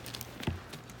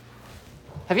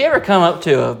Have you ever come up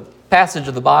to a passage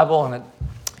of the Bible and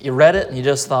you read it and you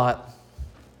just thought,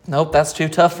 nope, that's too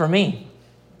tough for me?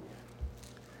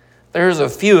 There's a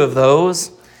few of those,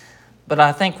 but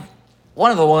I think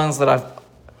one of the ones that I've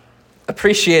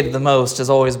appreciated the most has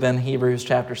always been Hebrews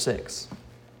chapter 6.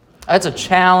 That's a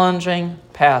challenging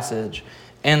passage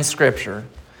in Scripture,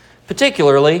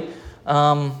 particularly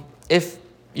if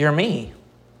you're me.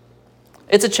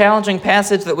 It's a challenging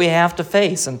passage that we have to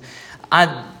face. And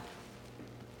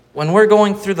when we're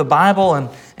going through the Bible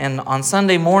and on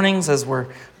Sunday mornings as we're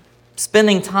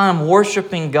spending time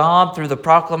worshiping God through the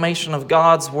proclamation of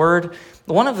God's Word,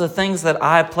 one of the things that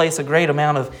I place a great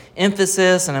amount of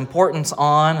emphasis and importance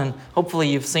on, and hopefully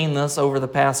you've seen this over the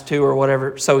past 2 or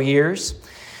whatever so years,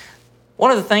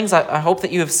 one of the things I hope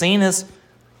that you have seen is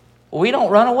we don't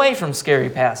run away from scary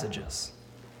passages.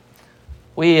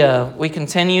 We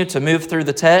continue to move through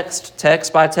the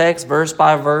text by text, verse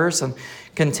by verse, and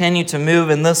continue to move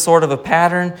in this sort of a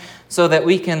pattern so that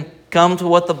we can come to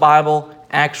what the Bible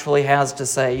actually has to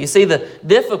say. You see, the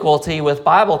difficulty with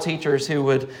Bible teachers who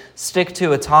would stick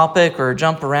to a topic or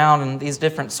jump around in these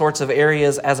different sorts of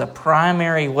areas as a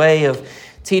primary way of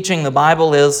teaching the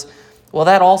Bible is, well,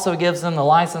 that also gives them the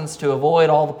license to avoid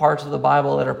all the parts of the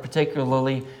Bible that are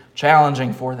particularly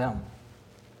challenging for them.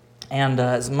 And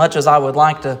as much as I would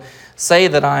like to say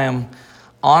that I am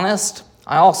honest,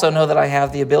 I also know that I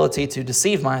have the ability to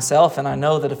deceive myself, and I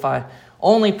know that if I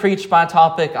only preached by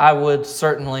topic, I would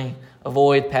certainly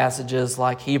avoid passages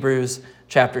like Hebrews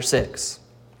chapter 6.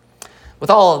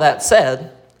 With all of that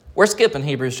said, we're skipping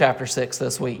Hebrews chapter 6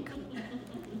 this week.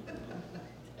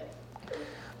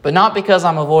 But not because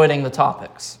I'm avoiding the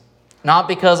topics, not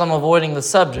because I'm avoiding the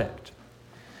subject.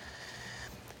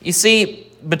 You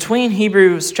see, between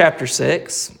Hebrews chapter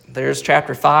 6, there's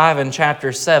chapter 5 and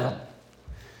chapter 7.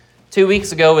 2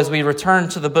 weeks ago, as we returned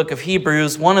to the book of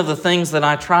Hebrews, one of the things that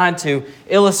I tried to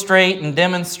illustrate and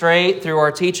demonstrate through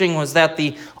our teaching was that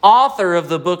the author of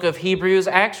the book of Hebrews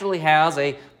actually has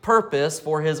a purpose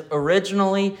for his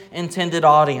originally intended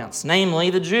audience, namely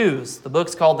the Jews. The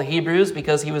book's called the Hebrews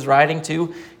because he was writing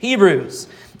to Hebrews.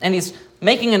 And he's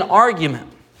making an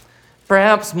argument,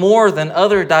 perhaps more than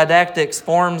other didactic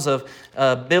forms of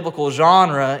biblical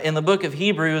genre. In the book of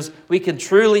Hebrews, we can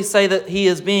truly say that he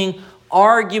is being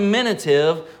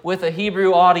argumentative with a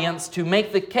Hebrew audience to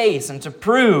make the case and to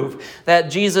prove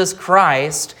that Jesus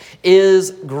Christ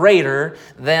is greater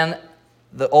than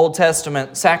the Old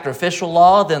Testament sacrificial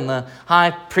law, than the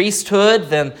high priesthood,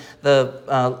 than the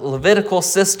Levitical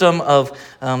system of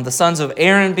the sons of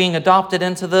Aaron being adopted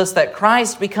into this, that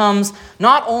Christ becomes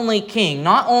not only king,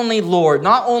 not only Lord,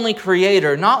 not only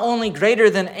creator, not only greater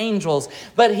than angels,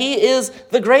 but he is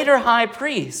the greater high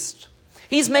priest.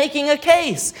 He's making a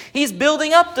case. He's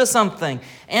building up to something.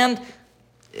 And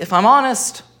if I'm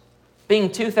honest,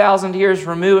 being 2,000 years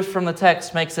removed from the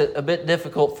text makes it a bit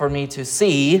difficult for me to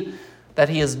see that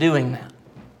he is doing that.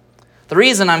 The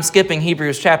reason I'm skipping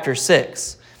Hebrews chapter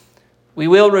 6, we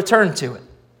will return to it.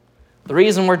 The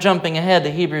reason we're jumping ahead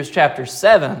to Hebrews chapter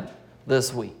 7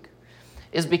 this week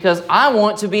is because I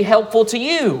want to be helpful to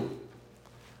you.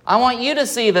 I want you to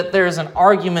see that there's an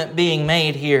argument being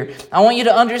made here. I want you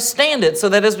to understand it so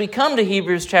that as we come to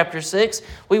Hebrews chapter 6,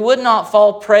 we would not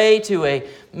fall prey to a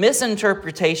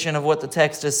misinterpretation of what the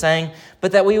text is saying,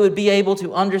 but that we would be able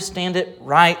to understand it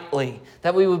rightly,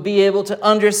 that we would be able to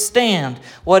understand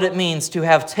what it means to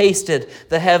have tasted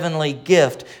the heavenly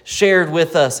gift shared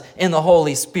with us in the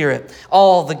Holy Spirit,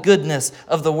 all the goodness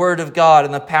of the Word of God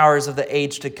and the powers of the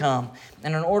age to come.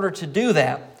 And in order to do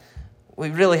that, we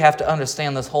really have to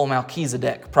understand this whole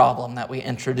Melchizedek problem that we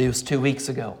introduced 2 weeks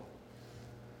ago.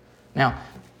 Now,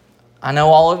 I know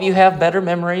all of you have better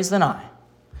memories than I.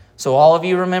 So all of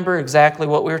you remember exactly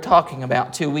what we were talking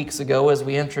about 2 weeks ago as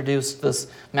we introduced this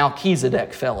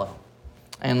Melchizedek fellow.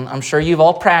 And I'm sure you've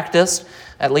all practiced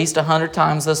at least 100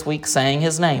 times this week saying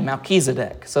his name,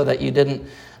 Melchizedek, so that you didn't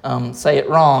say it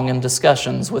wrong in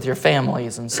discussions with your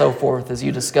families and so forth as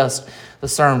you discussed the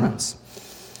sermons.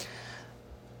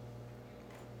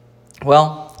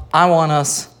 Well, I want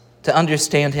us to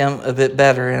understand him a bit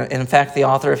better. And in fact, the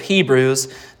author of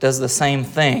Hebrews does the same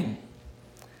thing.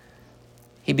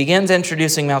 He begins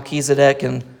introducing Melchizedek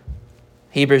in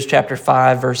Hebrews chapter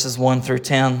 5, verses 1 through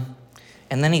 10.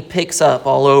 And then he picks up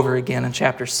all over again in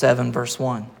chapter 7, verse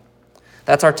 1.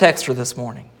 That's our text for this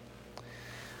morning.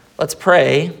 Let's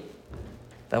pray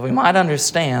that we might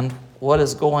understand what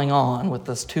is going on with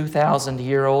this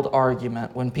 2,000-year-old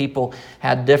argument when people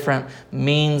had different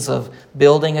means of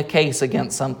building a case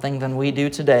against something than we do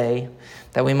today,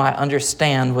 that we might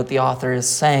understand what the author is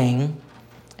saying,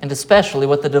 and especially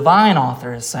what the divine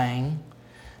author is saying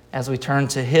as we turn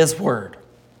to his word.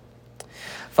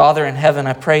 Father in heaven,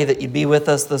 I pray that you be with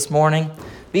us this morning.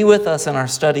 Be with us in our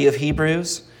study of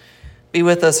Hebrews. Be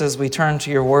with us as we turn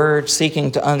to your word,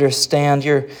 seeking to understand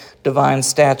your divine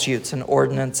statutes and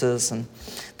ordinances, and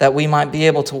that we might be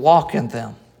able to walk in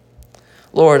them.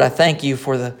 Lord, I thank you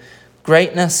for the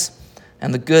greatness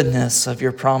and the goodness of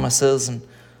your promises. And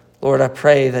Lord, I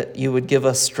pray that you would give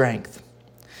us strength.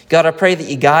 God, I pray that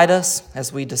you guide us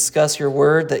as we discuss your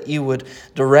word, that you would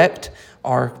direct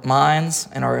our minds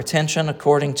and our attention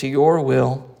according to your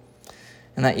will,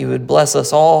 and that you would bless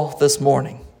us all this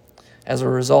morning as a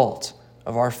result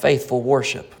of our faithful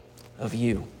worship of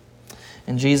you.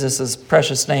 In Jesus'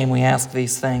 precious name we ask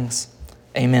these things.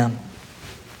 Amen.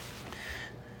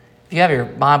 If you have your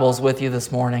Bibles with you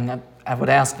this morning, I would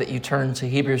ask that you turn to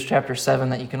Hebrews chapter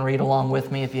 7, that you can read along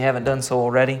with me if you haven't done so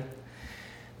already.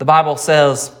 The Bible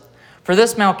says, "For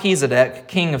this Melchizedek,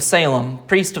 king of Salem,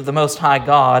 priest of the Most High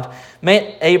God,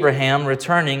 met Abraham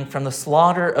returning from the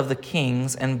slaughter of the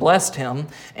kings and blessed him,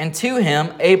 and to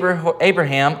him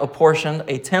Abraham apportioned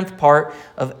a 10th part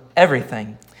of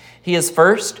everything. He is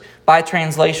first, by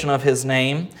translation of his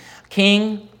name,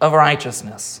 King of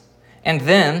Righteousness. And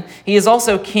then he is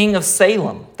also King of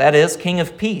Salem, that is, King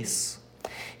of Peace.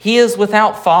 He is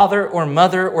without father or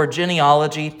mother or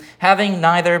genealogy, having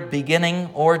neither beginning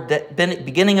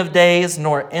of days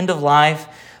nor end of life,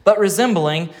 but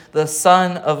resembling the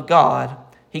Son of God.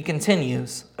 He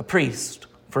continues a priest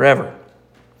forever.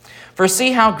 For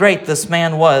see how great this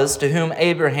man was, to whom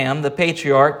Abraham the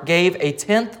patriarch gave a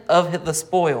 10th of the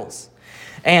spoils.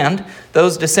 And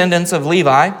those descendants of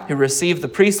Levi who received the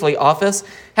priestly office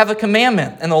have a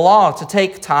commandment in the law to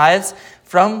take tithes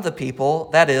from the people,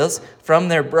 that is, from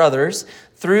their brothers.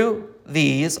 Through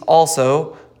these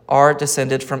also are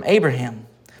descended from Abraham.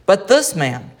 But this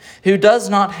man, who does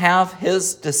not have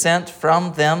his descent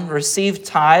from them, received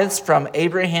tithes from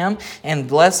Abraham and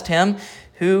blessed him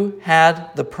who had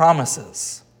the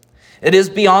promises. It is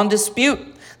beyond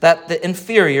dispute that the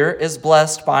inferior is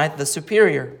blessed by the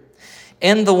superior.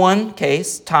 In the one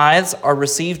case, tithes are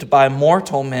received by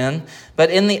mortal men, but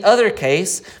in the other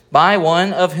case, by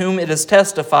one of whom it is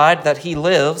testified that he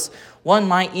lives. One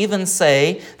might even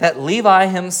say that Levi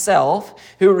himself,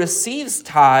 who receives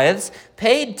tithes,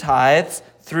 paid tithes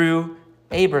through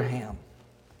Abraham."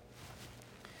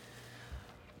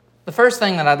 The first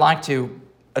thing that I'd like to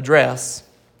address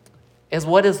is,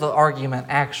 what is the argument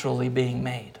actually being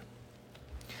made?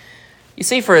 You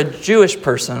see, for a Jewish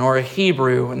person or a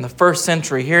Hebrew in the first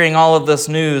century, hearing all of this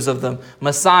news of the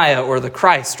Messiah or the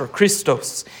Christ or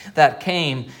Christos that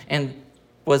came and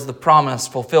was the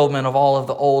promised fulfillment of all of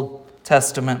the Old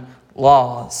Testament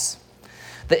laws,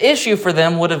 the issue for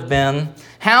them would have been,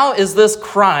 how is this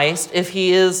Christ, if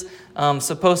he is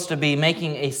supposed to be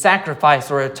making a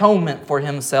sacrifice or atonement for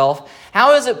himself,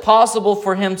 how is it possible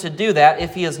for him to do that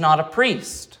if he is not a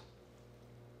priest?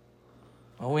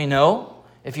 Well, we know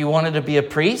if you wanted to be a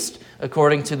priest,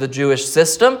 according to the Jewish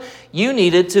system, you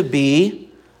needed to be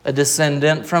a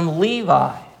descendant from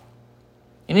Levi.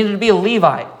 You needed to be a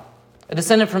Levite, a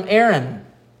descendant from Aaron.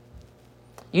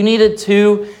 You needed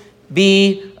to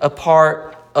be a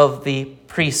part of the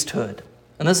priesthood.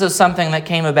 And this is something that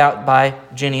came about by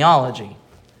genealogy.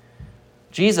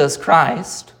 Jesus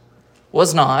Christ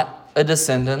was not a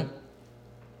descendant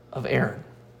of Aaron.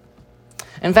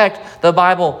 In fact, the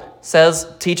Bible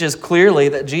teaches clearly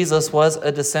that Jesus was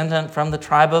a descendant from the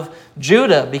tribe of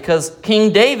Judah, because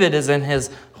King David is in his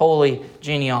holy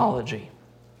genealogy.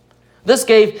 This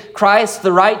gave Christ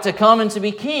the right to come and to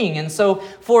be king. And so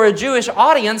for a Jewish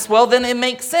audience, well, then it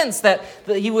makes sense that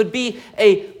he would be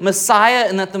a Messiah,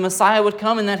 and that the Messiah would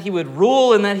come and that he would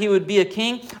rule and that he would be a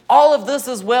king. All of this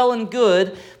is well and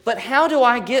good, but how do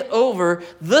I get over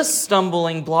this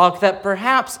stumbling block that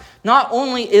perhaps not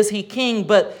only is he king,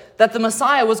 but that the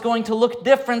Messiah was going to look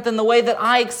different than the way that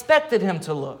I expected him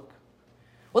to look?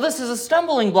 Well, this is a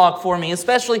stumbling block for me,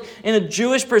 especially in a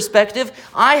Jewish perspective.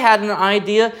 I had an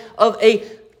idea of a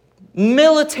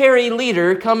military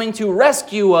leader coming to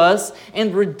rescue us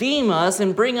and redeem us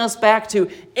and bring us back to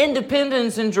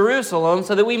independence in Jerusalem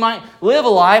so that we might live a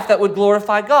life that would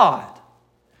glorify God.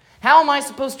 How am I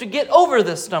supposed to get over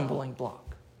this stumbling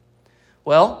block?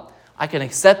 Well, I can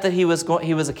accept that he was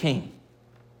a king.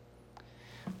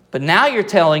 But now you're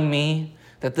telling me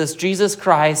that this Jesus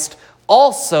Christ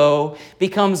also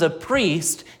becomes a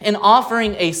priest and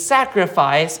offering a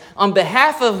sacrifice on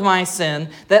behalf of my sin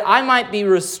that I might be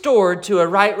restored to a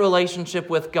right relationship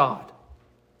with God.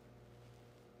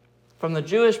 From the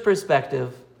Jewish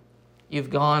perspective, you've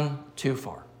gone too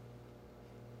far.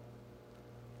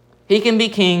 He can be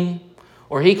king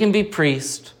or he can be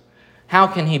priest. How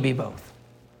can he be both?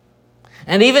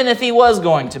 And even if he was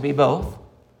going to be both,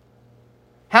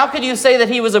 How could you say that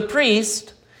he was a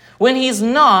priest when he's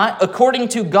not, according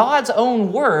to God's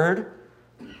own word,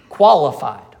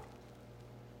 qualified?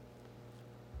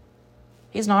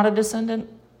 He's not a descendant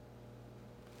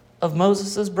of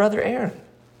Moses' brother Aaron.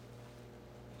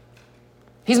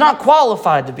 He's not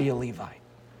qualified to be a Levite.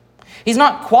 He's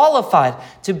not qualified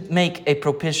to make a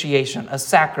propitiation, a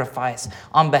sacrifice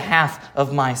on behalf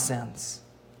of my sins.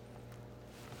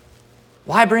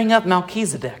 Why bring up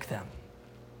Melchizedek then?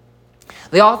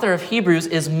 The author of Hebrews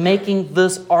is making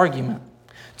this argument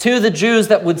to the Jews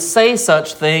that would say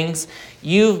such things.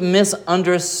 You've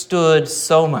misunderstood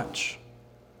so much.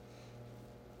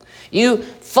 You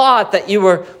thought that you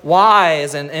were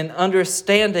wise and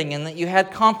understanding and that you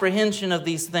had comprehension of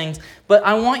these things. But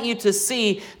I want you to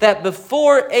see that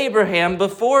before Abraham,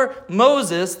 before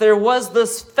Moses, there was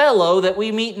this fellow that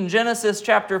we meet in Genesis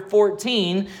chapter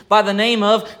 14 by the name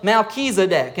of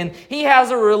Melchizedek. And he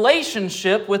has a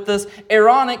relationship with this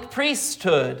Aaronic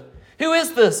priesthood. Who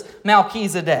is this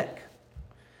Melchizedek?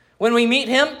 When we meet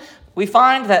him, we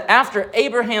find that after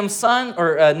Abraham's son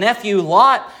or nephew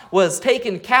Lot was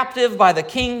taken captive by the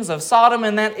kings of Sodom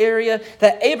in that area,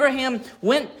 that Abraham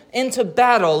went into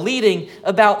battle leading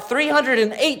about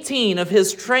 318 of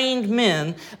his trained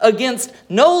men against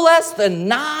no less than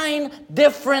 9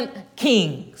 different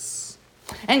kings.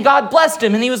 And God blessed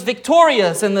him and he was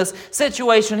victorious in this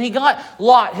situation. He got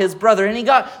Lot, his brother, and he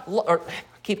got...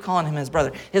 keep calling him his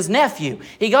brother, his nephew.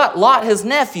 He got Lot, his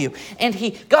nephew, and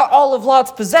he got all of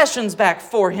Lot's possessions back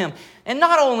for him. And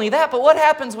not only that, but what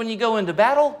happens when you go into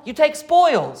battle? You take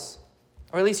spoils,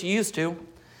 or at least you used to.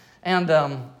 And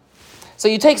so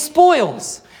you take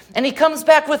spoils, and he comes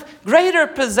back with greater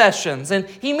possessions, and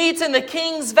he meets in the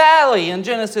King's Valley in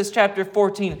Genesis chapter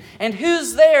 14. And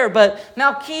who's there but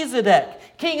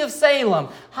Melchizedek, king of Salem,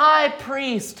 high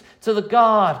priest to the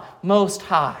God Most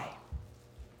High.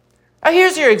 Now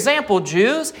here's your example,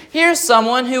 Jews. Here's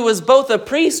someone who was both a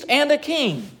priest and a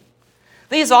king.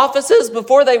 These offices,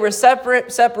 before they were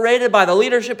separated by the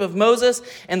leadership of Moses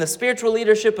and the spiritual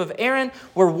leadership of Aaron,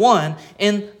 were one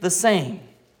in the same.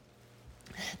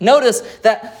 Notice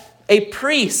that a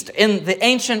priest in the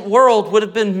ancient world would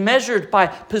have been measured by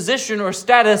position or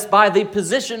status, by the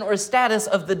position or status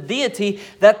of the deity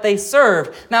that they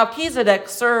served. Melchizedek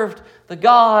served the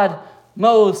God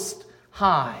Most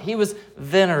High. He was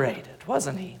venerated,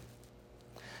 wasn't he?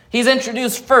 He's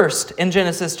introduced first in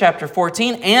Genesis chapter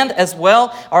 14, and as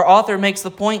well, our author makes the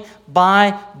point,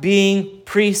 by being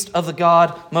priest of the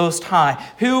God Most High.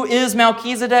 Who is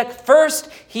Melchizedek? First,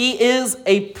 he is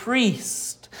a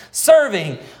priest,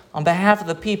 serving on behalf of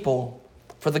the people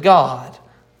for the God,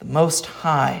 the Most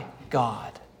High God.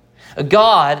 A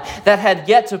God that had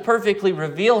yet to perfectly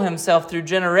reveal himself through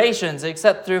generations,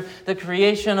 except through the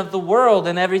creation of the world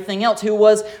and everything else, who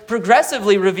was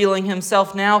progressively revealing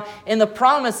himself now in the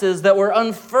promises that were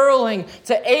unfurling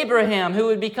to Abraham, who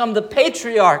would become the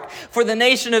patriarch for the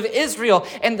nation of Israel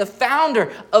and the founder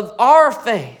of our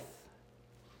faith.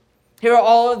 Here are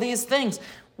all of these things.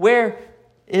 Where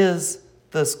is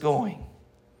this going?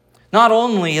 Not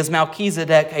only is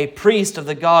Melchizedek a priest of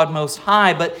the God Most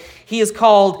High, but he is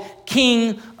called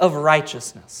King of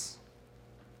Righteousness.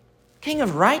 King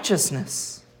of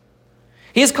Righteousness.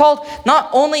 He is called not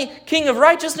only King of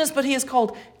Righteousness, but he is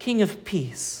called King of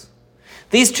Peace.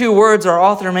 These two words, our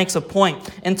author makes a point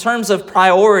in terms of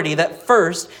priority, that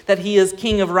first, that he is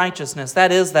King of Righteousness.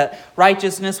 That is, that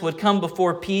righteousness would come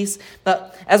before peace.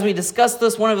 But as we discuss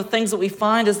this, one of the things that we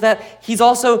find is that he's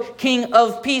also King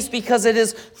of Peace, because it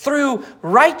is through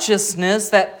righteousness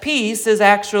that peace is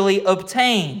actually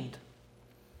obtained.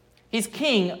 He's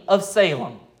King of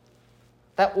Salem.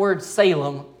 That word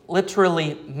Salem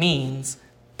literally means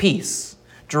peace.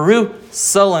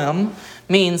 Jerusalem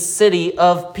means city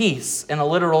of peace in a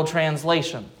literal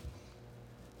translation.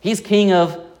 He's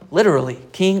literally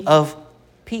King of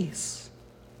Peace.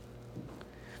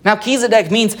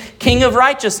 Melchizedek means King of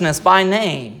Righteousness by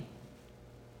name.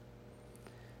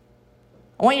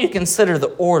 I want you to consider the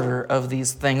order of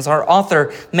these things. Our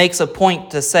author makes a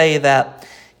point to say that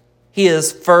he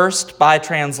is first, by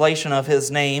translation of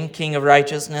his name, King of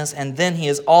Righteousness, and then he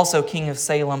is also King of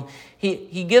Salem.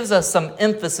 He gives us some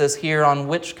emphasis here on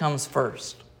which comes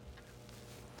first.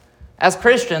 As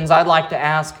Christians, I'd like to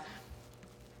ask,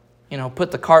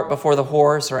 put the cart before the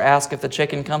horse, or ask if the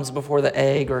chicken comes before the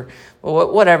egg, or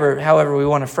whatever, however we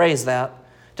want to phrase that.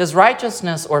 Does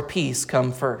righteousness or peace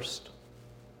come first?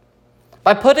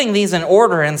 By putting these in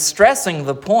order and stressing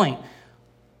the point,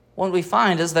 what we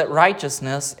find is that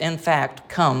righteousness, in fact,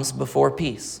 comes before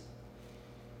peace.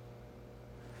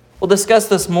 We'll discuss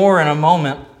this more in a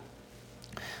moment,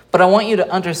 but I want you to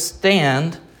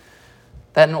understand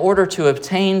that in order to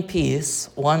obtain peace,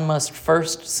 one must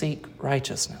first seek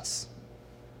righteousness.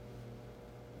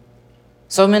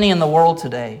 So many in the world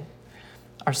today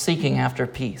are seeking after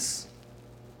peace.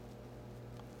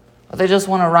 They just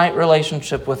want a right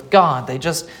relationship with God. They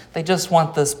just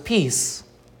want this peace.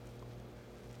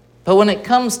 But when it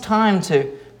comes time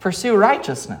to pursue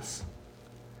righteousness,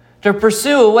 to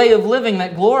pursue a way of living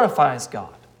that glorifies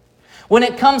God, when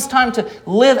it comes time to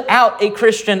live out a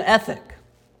Christian ethic,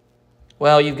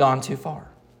 well, you've gone too far.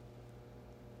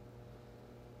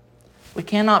 We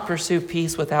cannot pursue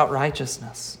peace without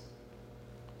righteousness.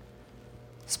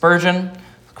 Spurgeon,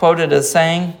 quoted as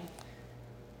saying,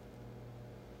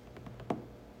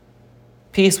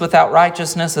 "Peace without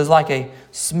righteousness is like a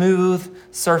smooth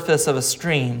surface of a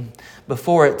stream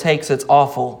before it takes its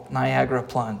awful Niagara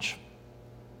plunge."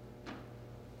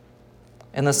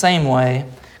 In the same way,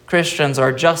 Christians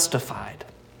are justified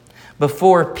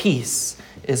before peace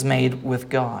is made with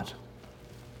God.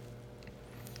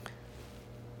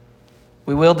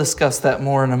 We will discuss that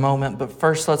more in a moment, but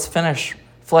first let's finish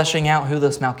fleshing out who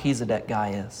this Melchizedek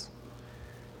guy is.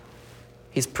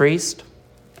 He's priest,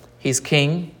 he's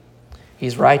king,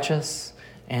 he's righteous,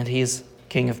 and he's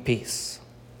King of peace.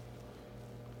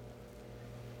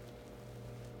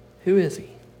 Who is he?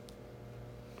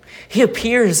 He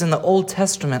appears in the Old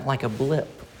Testament like a blip.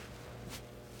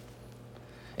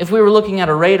 If we were looking at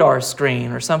a radar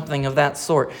screen or something of that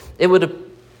sort,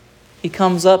 he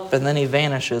comes up and then he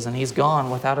vanishes and he's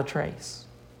gone without a trace.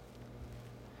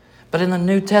 But in the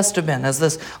New Testament, as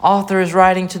this author is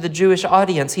writing to the Jewish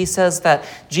audience, he says that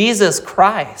Jesus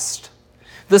Christ,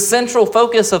 the central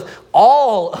focus of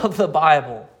all of the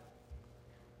Bible,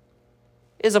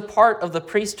 is a part of the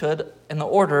priesthood in the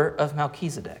order of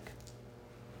Melchizedek.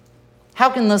 How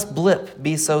can this blip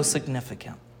be so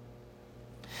significant?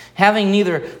 Having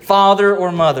neither father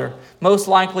or mother, most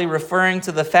likely referring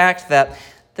to the fact that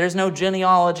there's no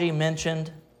genealogy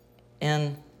mentioned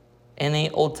in any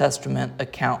Old Testament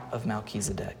account of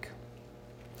Melchizedek.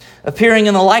 Appearing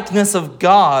in the likeness of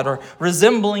God or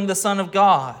resembling the Son of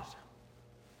God,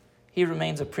 he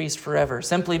remains a priest forever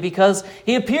simply because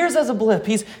he appears as a blip.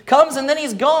 He comes and then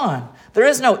he's gone. There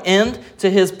is no end to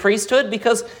his priesthood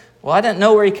because, well, I didn't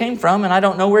know where he came from and I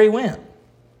don't know where he went.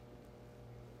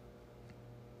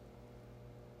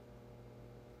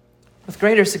 With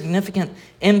greater significant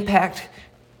impact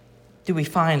do we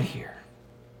find here?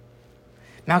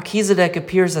 Melchizedek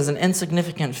appears as an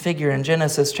insignificant figure in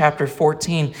Genesis chapter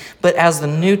 14, but as the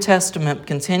New Testament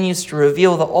continues to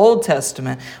reveal the Old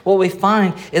Testament, what we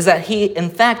find is that he in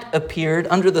fact appeared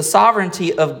under the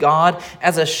sovereignty of God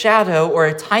as a shadow or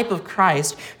a type of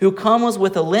Christ who comes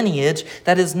with a lineage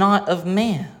that is not of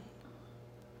man.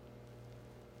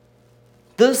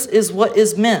 This is what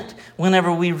is meant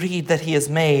whenever we read that he is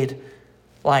made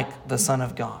like the Son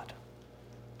of God.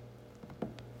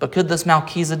 But could this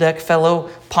Melchizedek fellow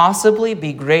possibly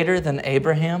be greater than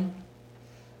Abraham?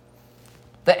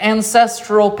 The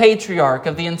ancestral patriarch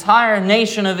of the entire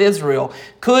nation of Israel.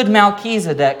 Could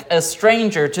Melchizedek, a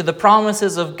stranger to the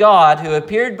promises of God who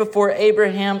appeared before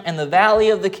Abraham in the Valley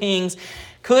of the Kings,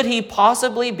 could he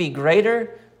possibly be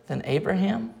greater than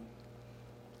Abraham?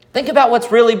 Think about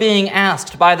what's really being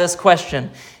asked by this question.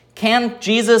 Can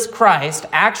Jesus Christ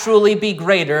actually be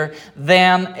greater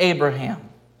than Abraham?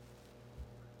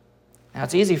 Now,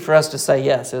 it's easy for us to say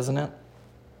yes, isn't it?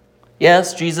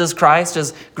 Yes, Jesus Christ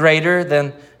is greater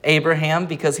than Abraham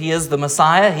because he is the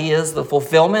Messiah. He is the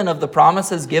fulfillment of the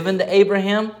promises given to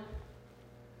Abraham.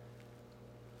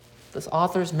 This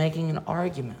author's making an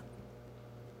argument.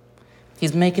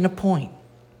 He's making a point.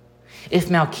 If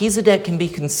Melchizedek can be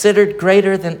considered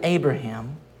greater than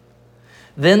Abraham,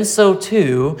 then so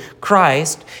too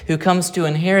Christ, who comes to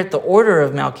inherit the order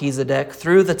of Melchizedek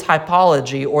through the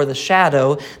typology or the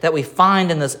shadow that we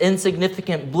find in this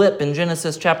insignificant blip in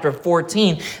Genesis chapter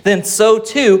 14, then so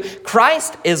too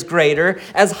Christ is greater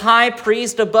as high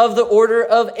priest above the order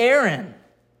of Aaron.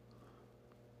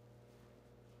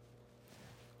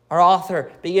 Our author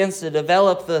begins to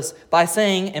develop this by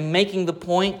saying and making the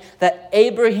point that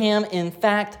Abraham in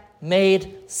fact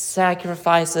made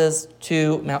sacrifices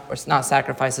to, or not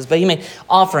sacrifices, but he made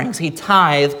offerings. He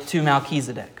tithed to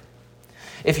Melchizedek.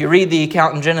 If you read the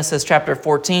account in Genesis chapter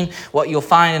 14, what you'll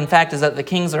find, in fact, is that the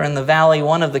kings are in the valley.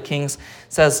 One of the kings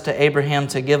says to Abraham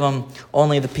to give him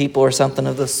only the people or something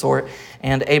of this sort.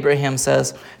 And Abraham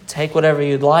says, take whatever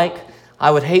you'd like. I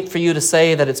would hate for you to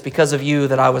say that it's because of you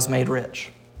that I was made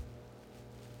rich.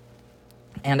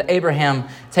 And Abraham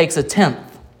takes a tenth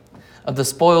of the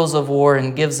spoils of war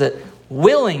and gives it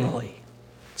willingly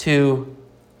to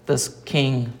this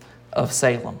king of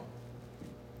Salem.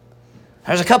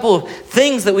 There's a couple of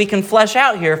things that we can flesh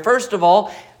out here. First of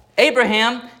all,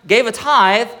 Abraham gave a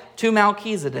tithe to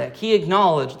Melchizedek. He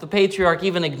acknowledged, the patriarch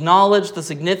even acknowledged the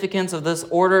significance of this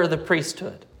order of the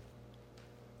priesthood.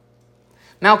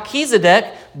 Melchizedek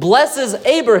blesses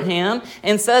Abraham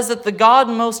and says that the God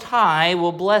Most High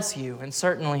will bless you. And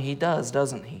certainly he does,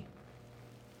 doesn't he?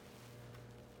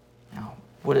 Now,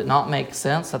 would it not make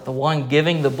sense that the one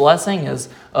giving the blessing is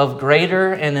of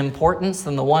greater in importance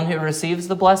than the one who receives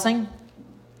the blessing?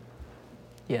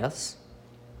 Yes.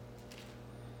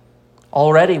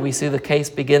 Already we see the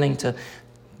case beginning to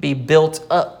be built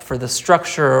up for the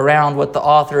structure around what the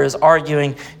author is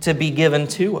arguing to be given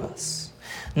to us.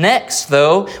 Next,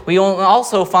 though, we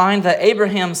also find that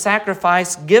Abraham's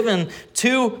sacrifice given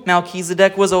to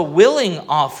Melchizedek was a willing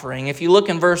offering. If you look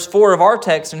in verse 4 of our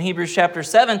text in Hebrews chapter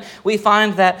 7, we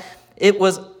find that it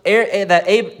was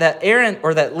that Aaron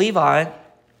or that Levi,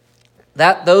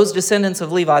 that those descendants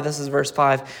of Levi, this is verse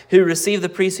 5, who receive the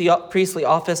priestly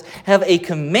office have a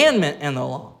commandment in the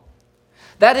law.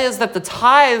 That is, that the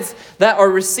tithes that are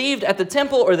received at the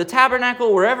temple or the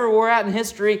tabernacle, wherever we're at in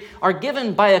history, are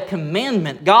given by a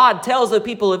commandment. God tells the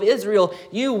people of Israel,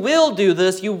 you will do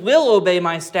this, you will obey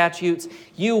my statutes,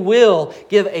 you will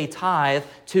give a tithe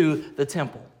to the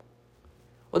temple.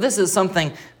 Well, this is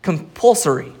something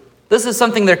compulsory. This is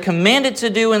something they're commanded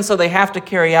to do, and so they have to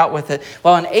carry out with it.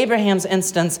 While in Abraham's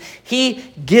instance,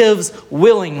 he gives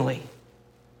willingly.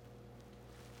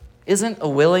 Isn't a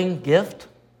willing gift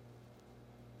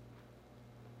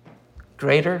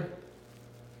greater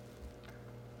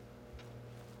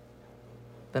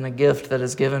than a gift that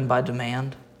is given by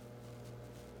demand?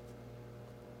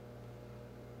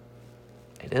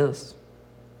 It is.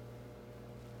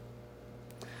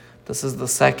 This is the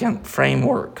second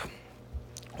framework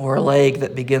or leg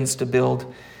that begins to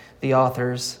build the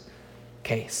author's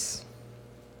case.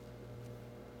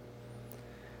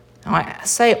 Now, I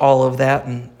say all of that,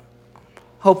 and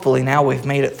hopefully now we've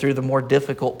made it through the more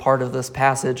difficult part of this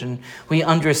passage, and we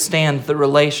understand the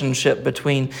relationship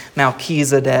between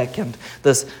Melchizedek and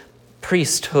this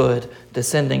priesthood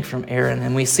descending from Aaron.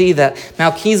 And we see that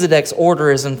Melchizedek's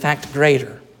order is in fact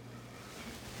greater.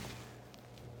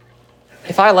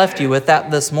 If I left you with that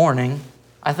this morning,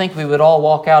 I think we would all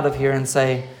walk out of here and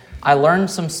say, I learned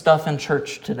some stuff in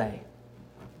church today.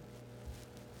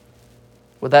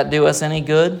 Would that do us any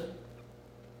good?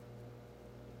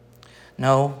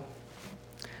 No.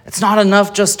 It's not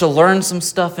enough just to learn some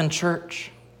stuff in church.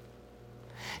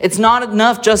 It's not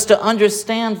enough just to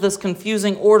understand this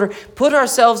confusing order. Put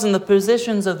ourselves in the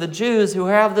positions of the Jews who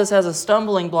have this as a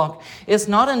stumbling block. It's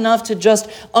not enough to just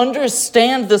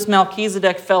understand this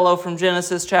Melchizedek fellow from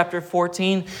Genesis chapter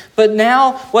 14. But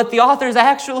now what the author is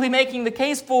actually making the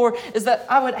case for is that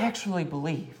I would actually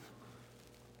believe.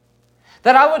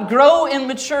 That I would grow in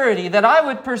maturity, that I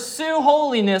would pursue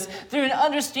holiness through an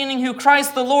understanding who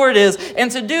Christ the Lord is. And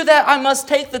to do that, I must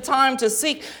take the time to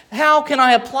seek, how can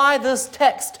I apply this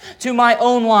text to my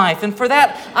own life? And for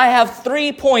that, I have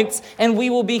 3 points, and we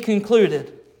will be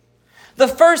concluded. The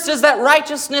first is that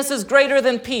righteousness is greater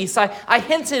than peace. I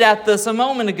hinted at this a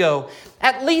moment ago,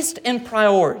 at least in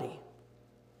priority.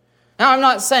 Now, I'm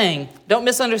not saying, don't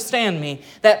misunderstand me,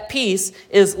 that peace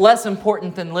is less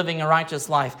important than living a righteous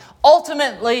life.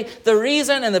 Ultimately, the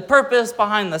reason and the purpose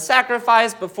behind the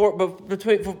sacrifice for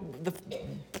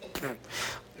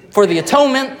the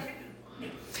atonement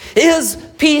is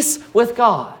peace with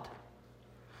God.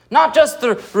 Not just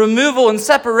the removal and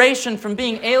separation from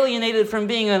being alienated from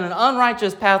being on an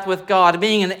unrighteous path with God,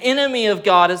 being an enemy of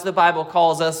God, as the Bible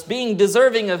calls us, being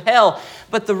deserving of hell.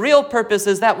 But the real purpose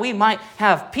is that we might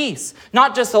have peace.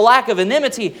 Not just a lack of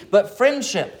enmity, but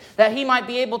friendship. That He might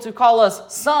be able to call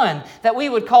us son. That we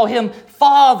would call Him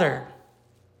Father.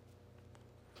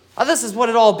 Now, this is what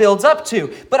it all builds up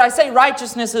to. But I say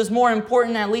righteousness is more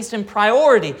important, at least in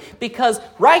priority, because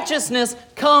righteousness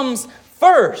comes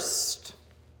first.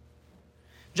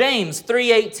 James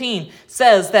 3:18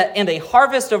 says that, and a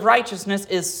harvest of righteousness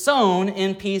is sown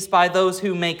in peace by those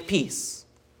who make peace.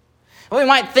 We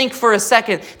might think for a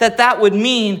second that that would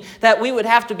mean that we would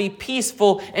have to be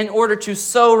peaceful in order to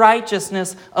sow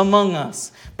righteousness among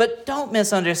us. But don't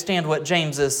misunderstand what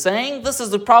James is saying. This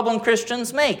is the problem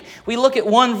Christians make. We look at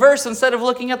one verse instead of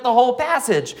looking at the whole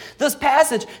passage. This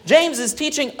passage, James is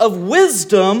teaching of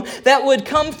wisdom that would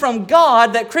come from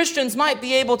God, that Christians might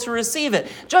be able to receive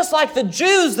it. Just like the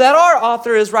Jews that our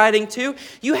author is writing to,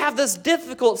 you have this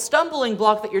difficult stumbling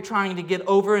block that you're trying to get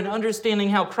over in understanding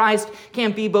how Christ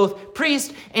can be both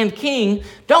priest, and king,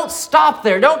 don't stop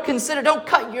there. Don't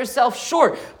cut yourself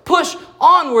short. Push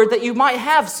onward that you might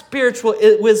have spiritual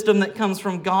wisdom that comes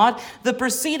from God. The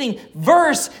preceding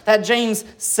verse that James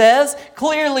says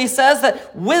clearly says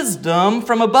that wisdom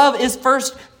from above is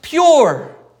first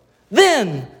pure,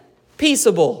 then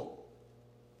peaceable.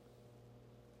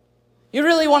 You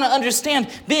really want to understand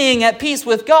being at peace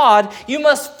with God, you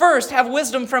must first have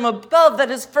wisdom from above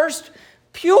that is first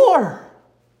pure.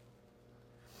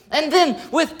 And then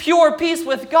with pure peace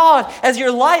with God, as your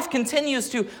life continues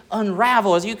to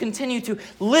unravel, as you continue to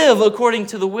live according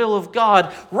to the will of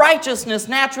God, righteousness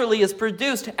naturally is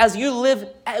produced as you live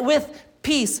with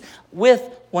peace with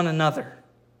one another.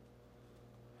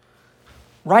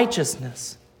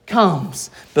 Righteousness comes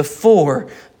before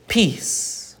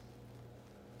peace.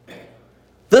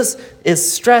 This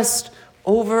is stressed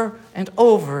over and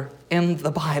over in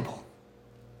the Bible.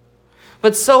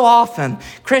 But so often,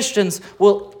 Christians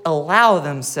will allow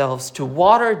themselves to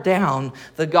water down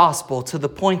the gospel to the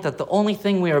point that the only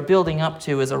thing we are building up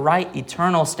to is a right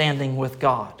eternal standing with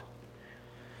God.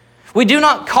 We do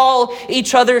not call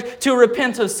each other to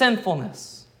repent of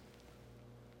sinfulness.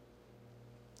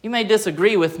 You may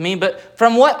disagree with me, but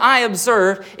from what I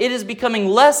observe, it is becoming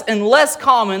less and less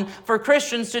common for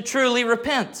Christians to truly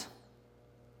repent.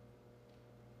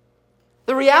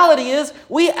 The reality is,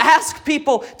 we ask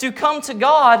people to come to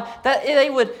God that they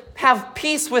would have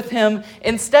peace with Him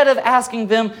instead of asking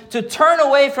them to turn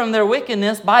away from their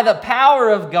wickedness by the power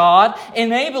of God,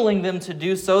 enabling them to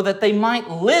do so that they might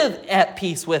live at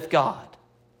peace with God.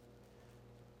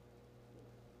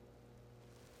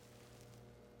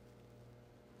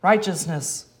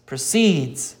 Righteousness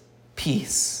precedes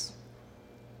peace.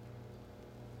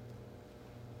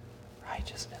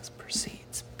 Righteousness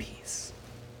precedes peace.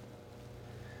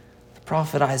 The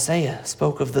prophet Isaiah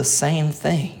spoke of the same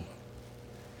thing.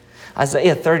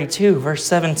 Isaiah 32, verse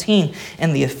 17,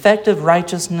 and the effect of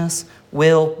righteousness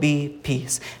will be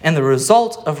peace, and the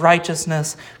result of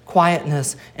righteousness,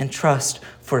 quietness, and trust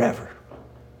forever.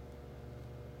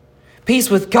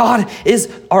 Peace with God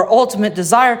is our ultimate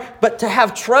desire, but to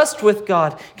have trust with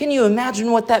God, can you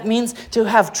imagine what that means to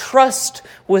have trust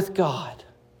with God?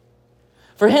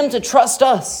 For Him to trust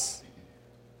us.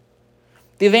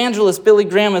 The evangelist Billy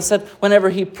Graham has said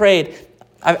whenever he prayed,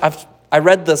 I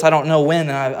read this, I don't know when,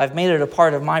 and I've made it a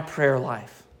part of my prayer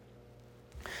life.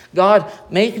 God,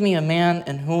 make me a man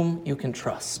in whom you can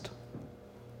trust.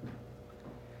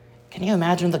 Can you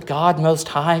imagine the God Most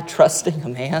High trusting a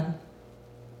man?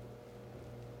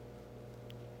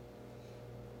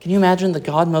 Can you imagine the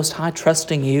God Most High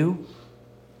trusting you?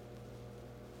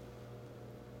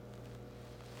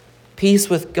 Peace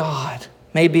with God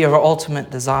may be our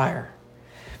ultimate desire.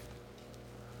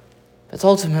 It's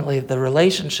ultimately the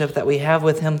relationship that we have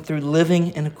with Him through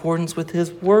living in accordance with His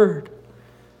Word.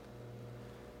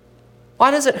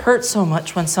 Why does it hurt so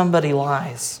much when somebody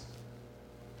lies?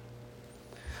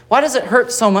 Why does it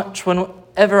hurt so much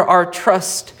whenever our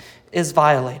trust is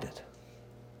violated?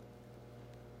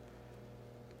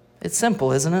 It's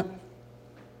simple, isn't it?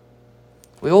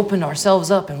 We opened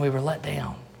ourselves up and we were let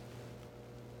down.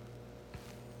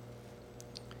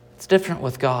 It's different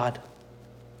with God.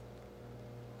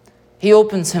 He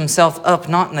opens Himself up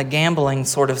not in a gambling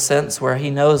sort of sense where He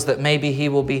knows that maybe He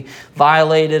will be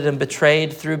violated and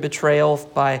betrayed through betrayal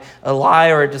by a lie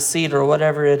or a deceit or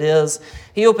whatever it is.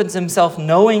 He opens Himself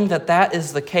knowing that that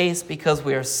is the case because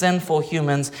we are sinful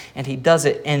humans, and He does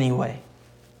it anyway.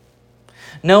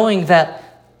 Knowing that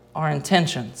our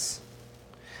intentions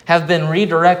have been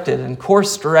redirected and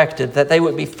course-directed, that they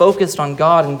would be focused on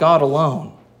God and God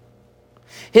alone.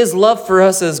 His love for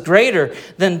us is greater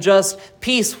than just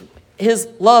peace. His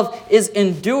love is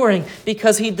enduring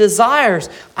because He desires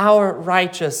our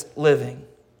righteous living.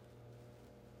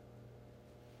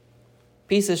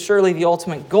 Peace is surely the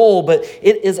ultimate goal, but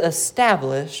it is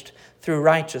established through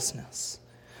righteousness.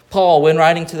 Paul, when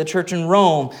writing to the church in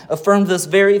Rome, affirmed this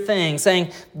very thing,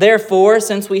 saying, "Therefore,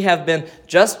 since we have been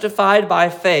justified by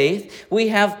faith, we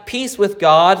have peace with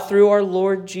God through our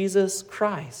Lord Jesus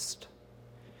Christ."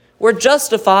 We're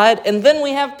justified, and then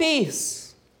we have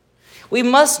peace. We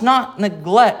must not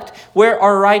neglect where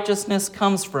our righteousness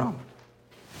comes from.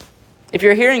 If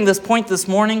you're hearing this point this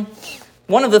morning,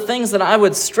 one of the things that I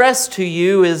would stress to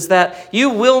you is that you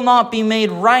will not be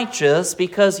made righteous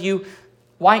because you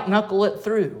white-knuckle it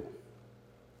through.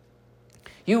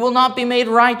 You will not be made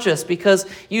righteous because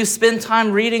you spend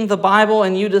time reading the Bible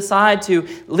and you decide to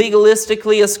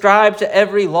legalistically ascribe to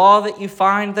every law that you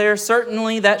find there.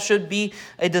 Certainly that should be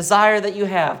a desire that you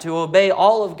have, to obey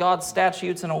all of God's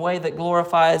statutes in a way that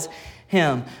glorifies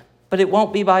Him. But it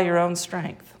won't be by your own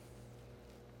strength.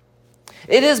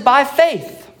 It is by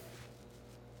faith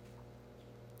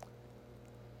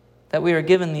that we are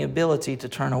given the ability to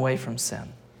turn away from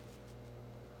sin.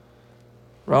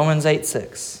 Romans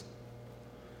 8:6.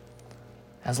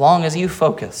 As long as you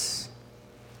focus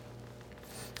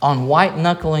on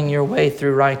white-knuckling your way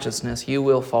through righteousness, you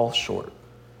will fall short.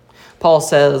 Paul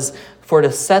says, for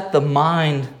to set the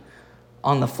mind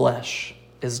on the flesh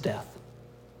is death.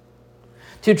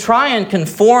 To try and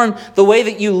conform the way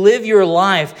that you live your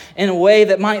life in a way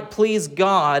that might please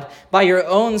God by your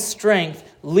own strength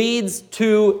leads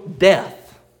to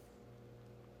death.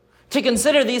 To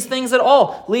consider these things at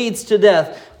all leads to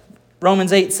death.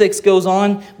 Romans 8:6 goes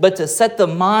on, but to set the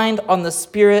mind on the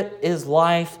Spirit is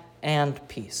life and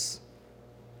peace.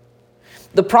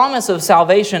 The promise of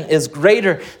salvation is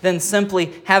greater than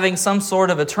simply having some sort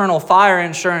of eternal fire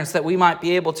insurance that we might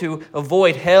be able to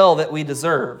avoid hell that we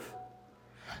deserve.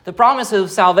 The promise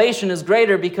of salvation is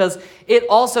greater because it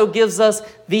also gives us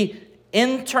the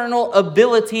internal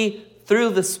ability through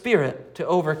the Spirit to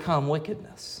overcome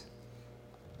wickedness.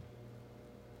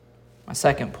 My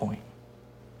second point.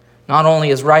 Not only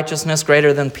is righteousness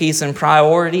greater than peace and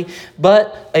priority,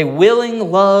 but a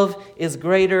willing love is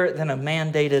greater than a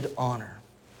mandated honor.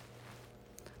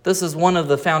 This is one of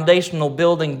the foundational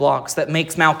building blocks that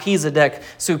makes Melchizedek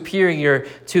superior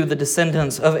to the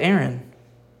descendants of Aaron.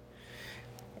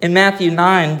 In Matthew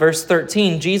 9, verse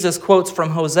 13, Jesus quotes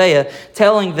from Hosea,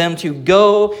 telling them to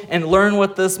go and learn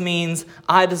what this means.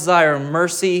 I desire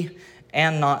mercy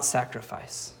and not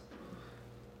sacrifice.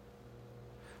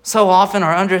 So often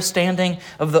our understanding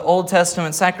of the Old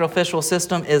Testament sacrificial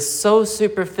system is so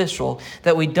superficial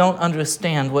that we don't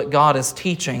understand what God is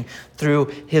teaching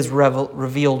through His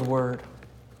revealed Word.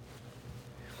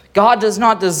 God does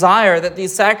not desire that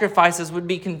these sacrifices would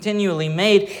be continually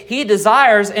made. He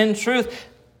desires, in truth,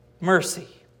 mercy.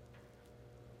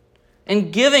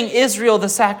 In giving Israel the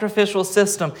sacrificial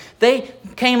system, they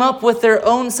came up with their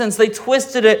own sense. They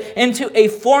twisted it into a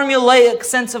formulaic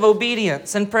sense of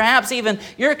obedience. And perhaps even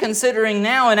you're considering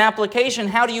now in application,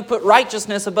 how do you put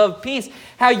righteousness above peace?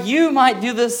 How you might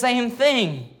do the same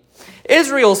thing.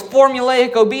 Israel's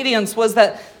formulaic obedience was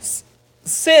that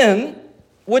sin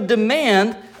would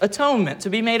demand atonement to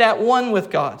be made at one with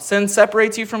God. Sin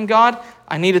separates you from God.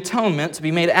 I need atonement to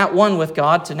be made at one with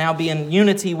God, to now be in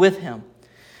unity with Him.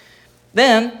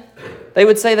 Then they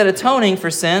would say that atoning for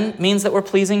sin means that we're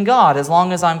pleasing God. As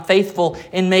long as I'm faithful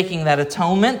in making that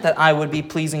atonement, that I would be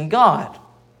pleasing God.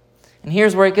 And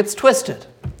here's where it gets twisted.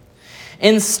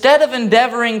 Instead of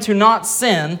endeavoring to not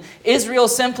sin, Israel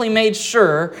simply made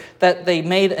sure that they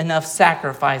made enough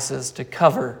sacrifices to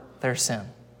cover their sin.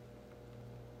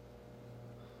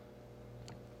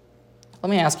 Let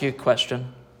me ask you a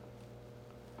question.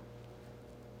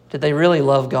 Did they really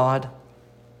love God?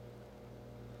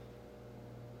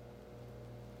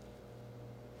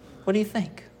 What do you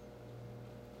think?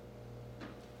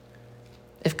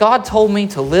 If God told me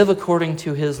to live according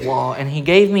to His law, and He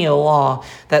gave me a law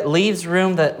that leaves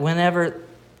room that whenever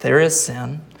there is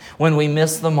sin, when we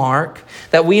miss the mark,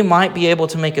 that we might be able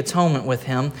to make atonement with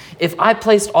Him, if I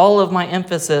placed all of my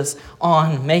emphasis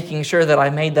on making sure that I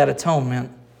made that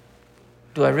atonement,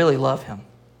 do I really love Him?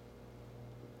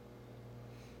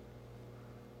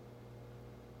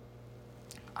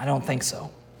 I don't think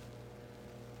so.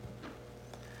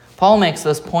 Paul makes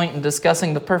this point in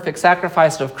discussing the perfect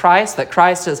sacrifice of Christ, that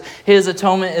His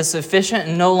atonement is sufficient,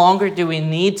 and no longer do we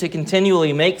need to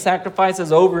continually make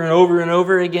sacrifices over and over and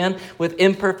over again with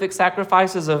imperfect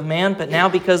sacrifices of man. But now,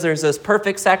 because there's this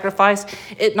perfect sacrifice,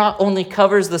 it not only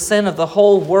covers the sin of the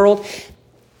whole world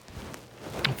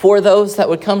for those that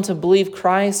would come to believe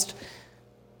Christ,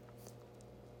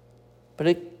 but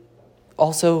it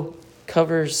also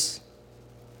covers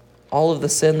all of the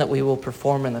sin that we will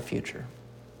perform in the future.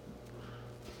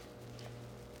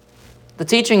 The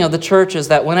teaching of the church is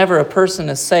that whenever a person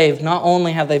is saved, not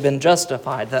only have they been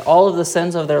justified, that all of the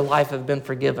sins of their life have been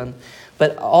forgiven,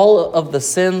 but all of the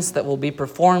sins that will be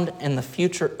performed in the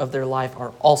future of their life are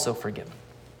also forgiven.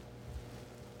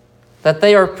 That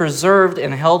they are preserved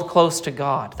and held close to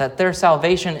God, that their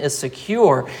salvation is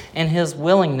secure in His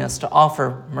willingness to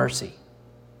offer mercy.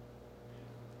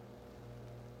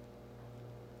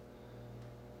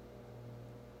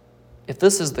 If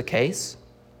this is the case,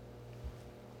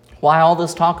 why all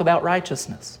this talk about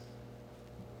righteousness?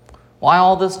 Why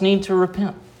all this need to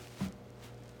repent?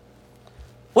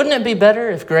 Wouldn't it be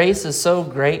better if grace is so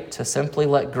great to simply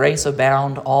let grace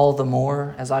abound all the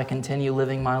more as I continue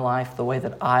living my life the way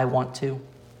that I want to?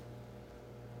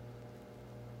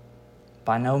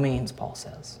 By no means, Paul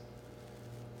says.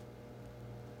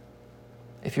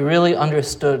 If you really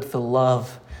understood the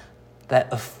love that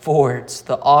affords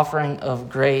the offering of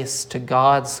grace to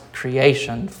God's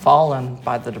creation fallen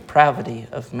by the depravity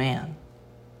of man,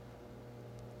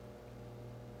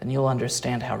 then you'll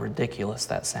understand how ridiculous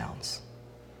that sounds.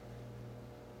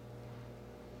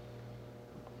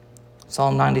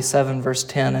 Psalm 97 verse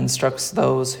 10 instructs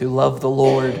those who love the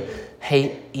Lord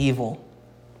hate evil.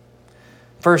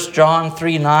 1 John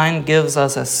 3:9 gives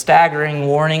us a staggering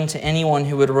warning to anyone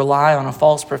who would rely on a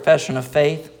false profession of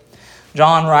faith.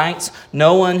 John writes,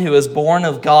 "No one who is born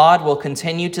of God will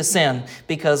continue to sin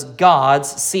because God's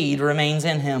seed remains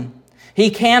in him. He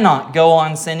cannot go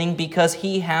on sinning because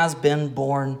he has been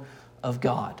born of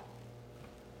God."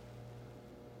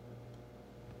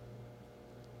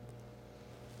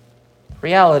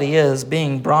 Reality is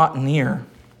being brought near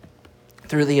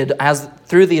through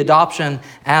the adoption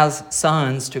as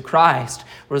sons to Christ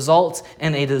results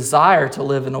in a desire to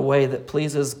live in a way that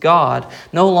pleases God.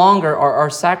 No longer are our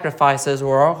sacrifices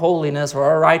or our holiness or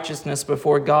our righteousness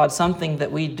before God something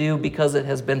that we do because it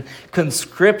has been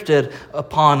conscripted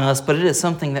upon us, but it is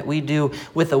something that we do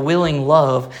with a willing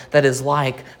love that is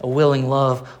like a willing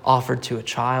love offered to a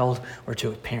child or to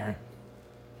a parent.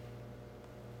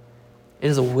 It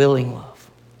is a willing love.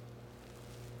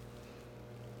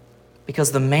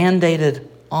 Because the mandated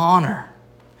honor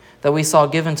that we saw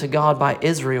given to God by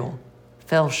Israel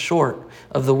fell short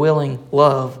of the willing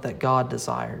love that God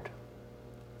desired.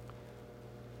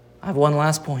 I have one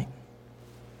last point.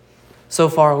 So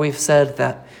far we've said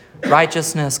that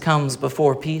righteousness comes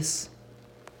before peace.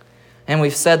 And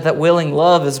we've said that willing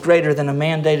love is greater than a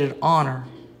mandated honor.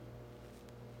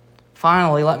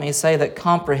 Finally, let me say that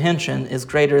comprehension is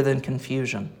greater than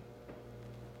confusion.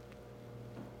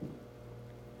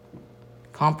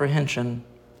 Comprehension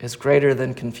is greater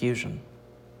than confusion.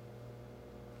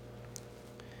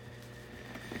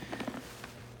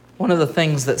 One of the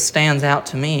things that stands out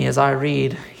to me as I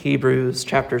read Hebrews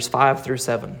chapters 5 through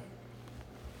 7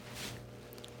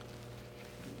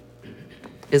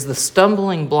 is the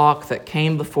stumbling block that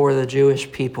came before the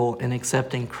Jewish people in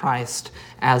accepting Christ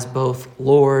as both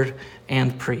Lord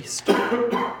and priest.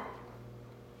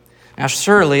 Now,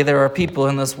 surely there are people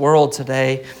in this world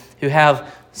today who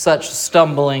have such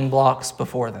stumbling blocks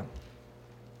before them.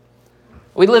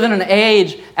 We live in an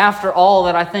age, after all,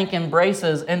 that I think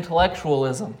embraces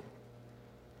intellectualism.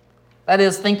 That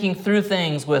is, thinking through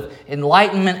things with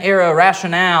Enlightenment era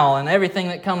rationale and everything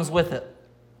that comes with it.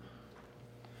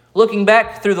 Looking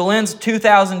back through the lens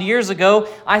 2,000 years ago,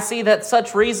 I see that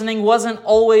such reasoning wasn't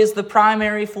always the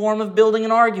primary form of building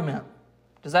an argument.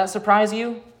 Does that surprise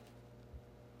you?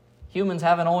 Humans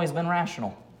haven't always been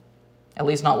rational. At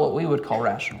least not what we would call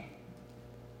rational.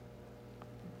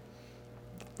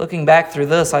 Looking back through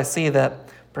this, I see that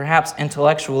perhaps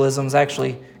intellectualism is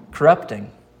actually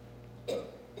corrupting.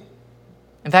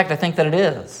 In fact, I think that it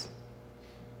is.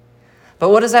 But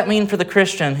what does that mean for the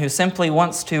Christian who simply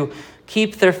wants to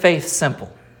keep their faith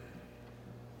simple?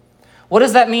 What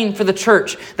does that mean for the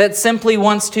church that simply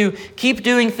wants to keep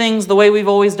doing things the way we've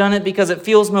always done it because it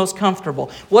feels most comfortable?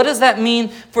 What does that mean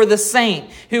for the saint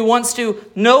who wants to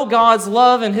know God's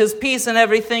love and His peace and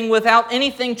everything without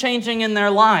anything changing in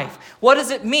their life? What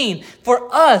does it mean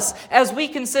for us as we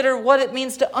consider what it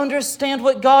means to understand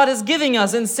what God is giving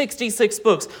us in 66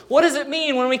 books? What does it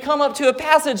mean when we come up to a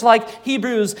passage like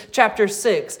Hebrews chapter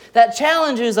 6 that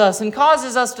challenges us and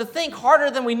causes us to think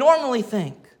harder than we normally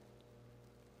think?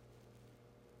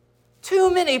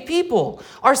 Too many people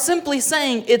are simply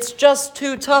saying, it's just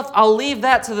too tough. I'll leave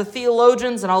that to the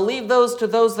theologians and I'll leave those to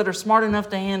those that are smart enough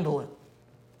to handle it.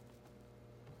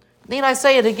 Need I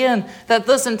say it again, that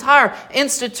this entire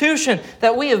institution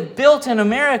that we have built in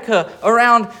America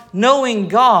around knowing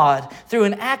God through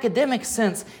an academic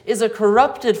sense is a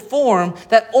corrupted form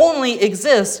that only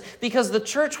exists because the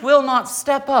church will not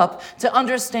step up to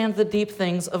understand the deep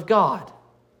things of God.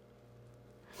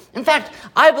 In fact,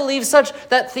 I believe such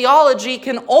that theology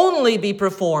can only be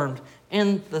performed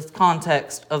in the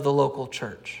context of the local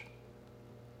church.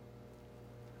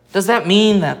 Does that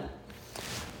mean that,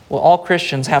 all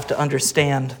Christians have to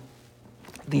understand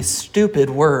these stupid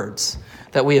words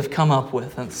that we have come up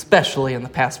with, especially in the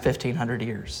past 1,500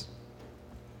 years?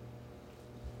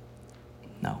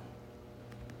 No.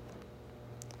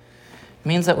 It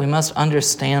means that we must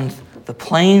understand the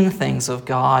plain things of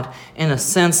God in a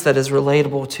sense that is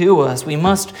relatable to us. We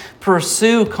must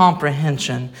pursue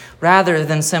comprehension rather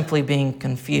than simply being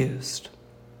confused.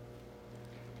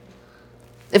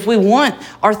 If we want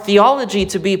our theology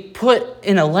to be put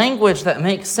in a language that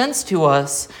makes sense to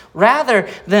us rather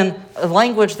than a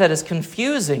language that is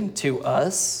confusing to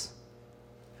us,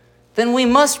 then we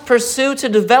must pursue to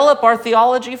develop our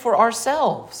theology for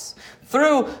ourselves.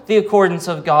 through the accordance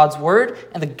of God's Word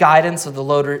and the guidance of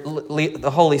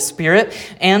the Holy Spirit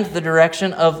and the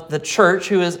direction of the church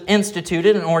who is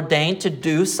instituted and ordained to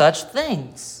do such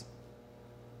things.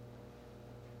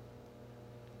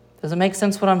 Does it make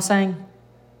sense what I'm saying?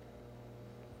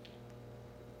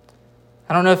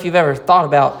 I don't know if you've ever thought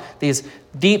about these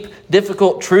deep,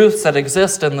 difficult truths that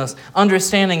exist in this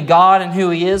understanding God and who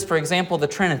He is. For example, the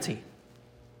Trinity.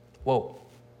 Whoa.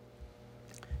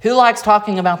 Who likes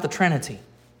talking about the Trinity?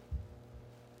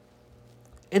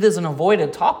 It is an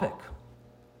avoided topic.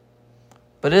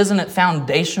 But isn't it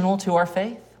foundational to our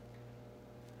faith?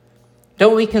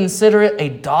 Don't we consider it a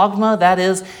dogma? That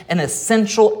is an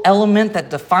essential element that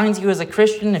defines you as a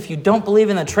Christian. If you don't believe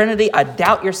in the Trinity, I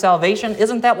doubt your salvation.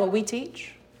 Isn't that what we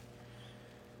teach?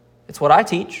 It's what I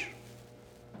teach.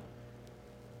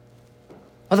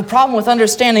 Well, the problem with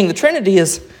understanding the Trinity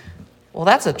is, well,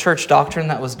 that's a church doctrine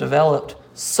that was developed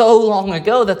so long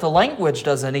ago that the language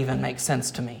doesn't even make sense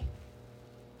to me.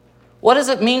 What does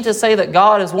it mean to say that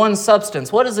God is one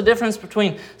substance? What is the difference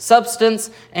between substance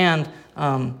and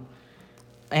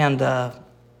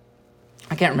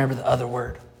I can't remember the other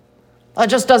word. It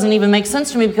just doesn't even make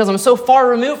sense to me because I'm so far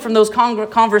removed from those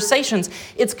conversations.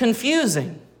 It's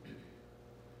confusing.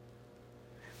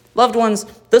 Loved ones,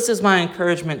 this is my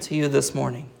encouragement to you this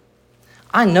morning.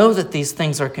 I know that these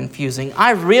things are confusing.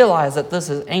 I realize that this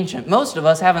is ancient. Most of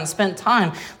us haven't spent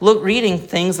time reading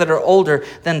things that are older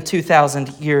than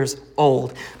 2,000 years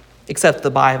old, except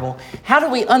the Bible. How do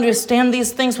we understand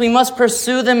these things? We must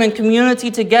pursue them in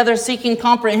community together, seeking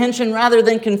comprehension rather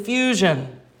than confusion.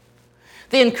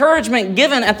 The encouragement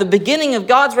given at the beginning of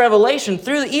God's revelation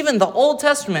through even the Old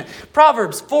Testament,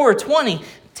 Proverbs 4:20,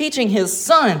 teaching His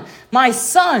Son, "My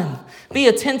son, be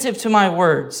attentive to my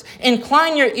words.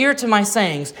 Incline your ear to my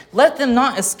sayings. Let them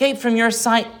not escape from your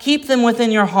sight. Keep them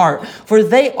within your heart, for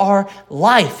they are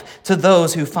life to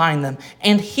those who find them,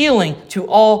 and healing to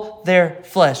all their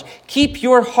flesh. Keep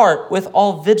your heart with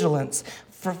all vigilance,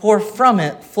 for from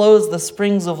it flows the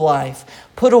springs of life.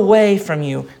 Put away from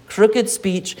you crooked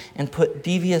speech, and put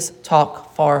devious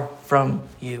talk far from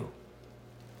you."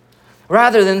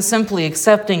 Rather than simply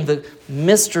accepting the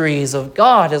mysteries of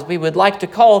God, as we would like to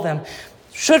call them,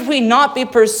 should we not be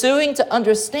pursuing to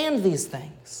understand these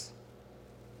things?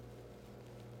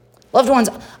 Loved ones,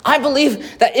 I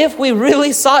believe that if we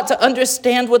really sought to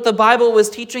understand what the Bible was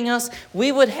teaching us,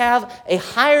 we would have a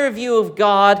higher view of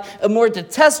God, a more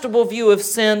detestable view of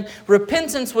sin.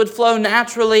 Repentance would flow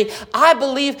naturally. I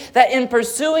believe that in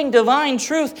pursuing divine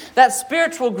truth, that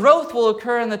spiritual growth will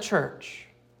occur in the church.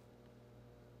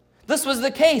 This was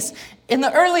the case in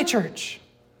the early church.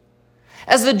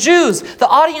 As the Jews, the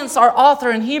audience our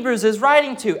author in Hebrews is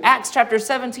writing to, Acts chapter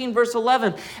 17, verse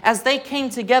 11, as they came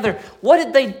together, what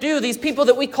did they do? These people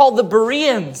that we call the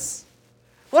Bereans,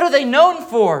 what are they known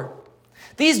for?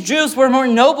 These Jews were more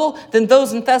noble than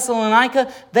those in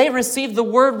Thessalonica. They received the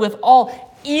word with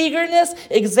all eagerness,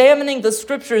 examining the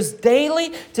scriptures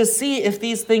daily to see if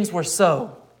these things were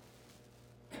so.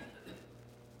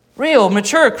 Real,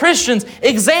 mature Christians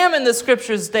examine the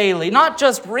scriptures daily. Not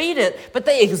just read it, but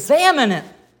they examine it.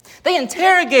 They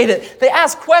interrogate it. They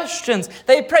ask questions.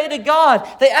 They pray to God.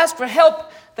 They ask for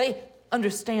help. They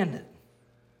understand it.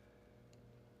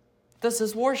 This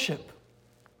is worship.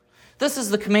 This is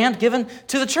the command given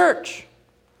to the church.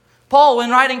 Paul, when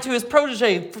writing to his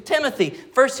protege, Timothy,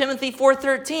 1 Timothy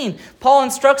 4:13, Paul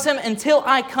instructs him, "Until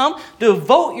I come,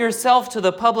 devote yourself to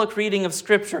the public reading of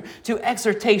Scripture, to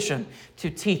exhortation, to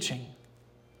teaching."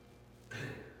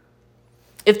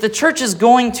 If the church is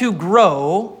going to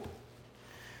grow,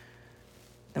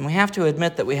 then we have to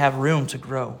admit that we have room to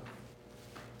grow.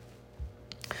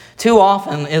 Too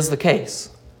often is the case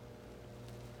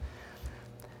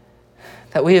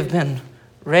that we have been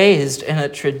raised in a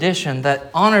tradition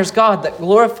that honors God, that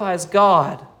glorifies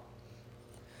God.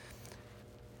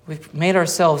 We've made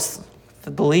ourselves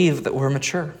believe that we're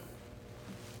mature.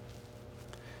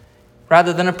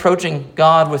 Rather than approaching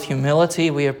God with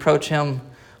humility, we approach Him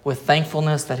with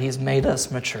thankfulness that He's made us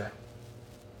mature.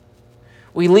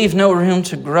 We leave no room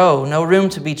to grow, no room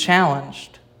to be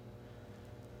challenged.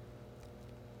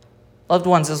 Loved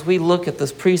ones, as we look at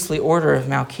this priestly order of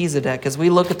Melchizedek, as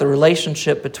we look at the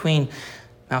relationship between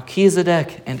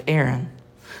Melchizedek and Aaron,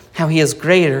 how he is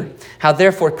greater, how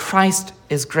therefore Christ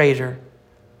is greater,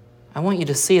 I want you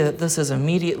to see that this is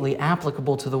immediately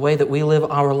applicable to the way that we live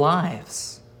our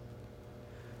lives.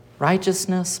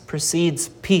 Righteousness precedes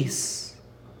peace.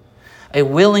 A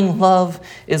willing love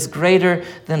is greater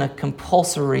than a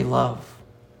compulsory love.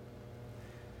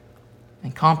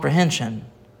 And comprehension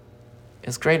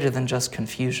is greater than just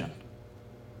confusion.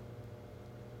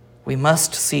 We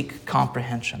must seek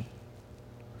comprehension.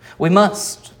 We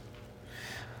must.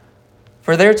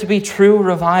 For there to be true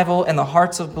revival in the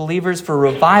hearts of believers, for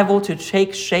revival to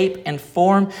take shape and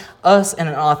form us in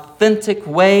an authentic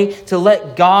way, to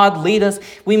let God lead us,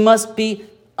 we must be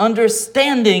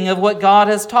understanding of what God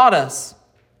has taught us.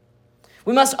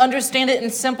 We must understand it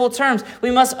in simple terms. We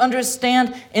must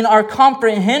understand in our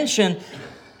comprehension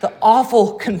the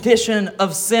awful condition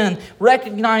of sin,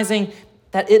 recognizing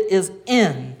that it is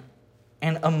in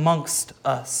and amongst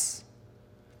us.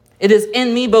 It is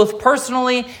in me both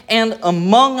personally and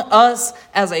among us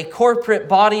as a corporate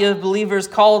body of believers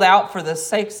called out for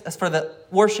the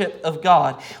worship of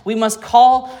God. We must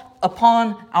call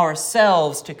upon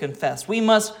ourselves to confess. We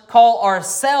must call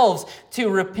ourselves to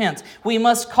repent. We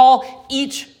must call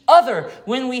each other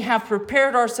when we have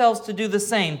prepared ourselves to do the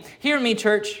same. Hear me,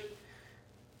 church.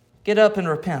 Get up and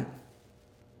repent.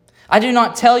 I do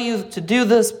not tell you to do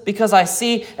this because I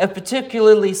see a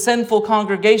particularly sinful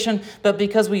congregation, but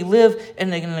because we live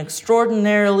in an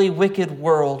extraordinarily wicked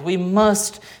world. We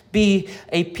must be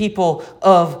a people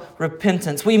of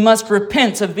repentance. We must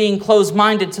repent of being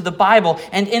closed-minded to the Bible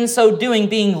and in so doing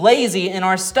being lazy in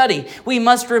our study. We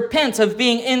must repent of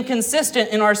being inconsistent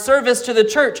in our service to the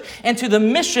church and to the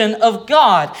mission of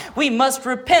God. We must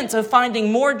repent of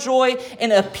finding more joy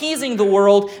in appeasing the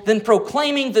world than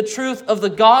proclaiming the truth of the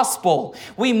gospel.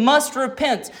 We must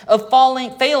repent of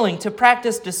failing to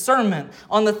practice discernment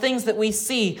on the things that we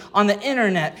see on the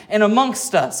internet and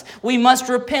amongst us. We must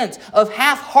repent of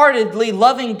half-heartedly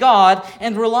loving God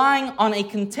and relying on a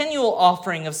continual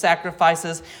offering of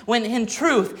sacrifices when in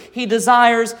truth He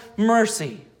desires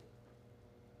mercy.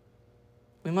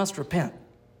 We must repent.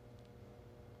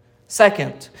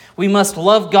 Second, we must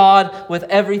love God with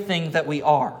everything that we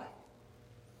are.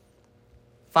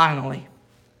 Finally,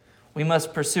 we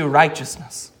must pursue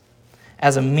righteousness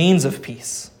as a means of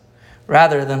peace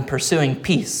rather than pursuing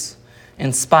peace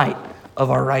in spite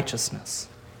of our righteousness.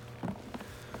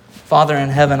 Father in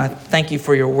heaven, I thank you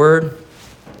for your word.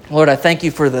 Lord, I thank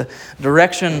you for the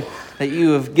direction that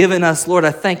you have given us. Lord,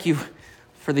 I thank you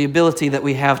for the ability that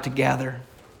we have to gather.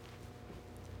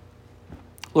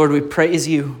 Lord, we praise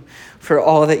you for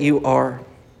all that you are.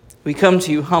 We come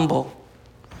to you humble.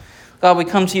 God, we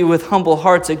come to you with humble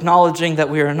hearts, acknowledging that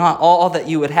we are not all that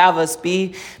you would have us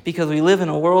be because we live in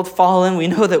a world fallen. We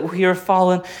know that we are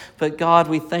fallen, but God,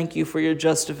 we thank you for your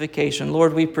justification.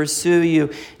 Lord, we pursue you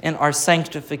in our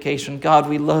sanctification. God,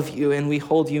 we love you and we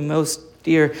hold you most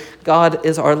dear. God,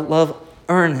 is our love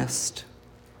earnest?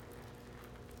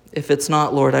 If it's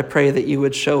not, Lord, I pray that you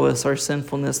would show us our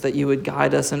sinfulness, that you would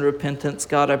guide us in repentance.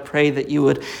 God, I pray that you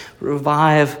would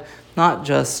revive not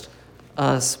just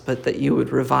us, but that you would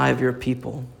revive your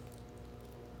people.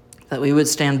 That we would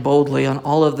stand boldly on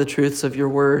all of the truths of your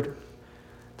word.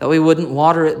 That we wouldn't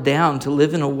water it down to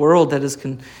live in a world that is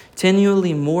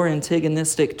continually more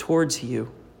antagonistic towards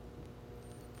you.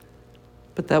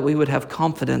 But that we would have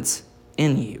confidence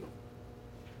in you.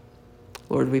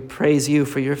 Lord, we praise you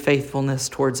for your faithfulness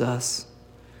towards us.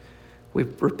 We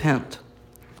repent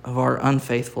of our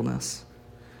unfaithfulness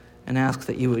and ask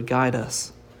that you would guide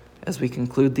us as we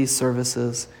conclude these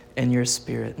services in your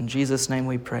Spirit. In Jesus' name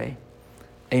we pray.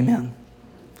 Amen.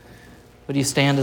 Would you stand?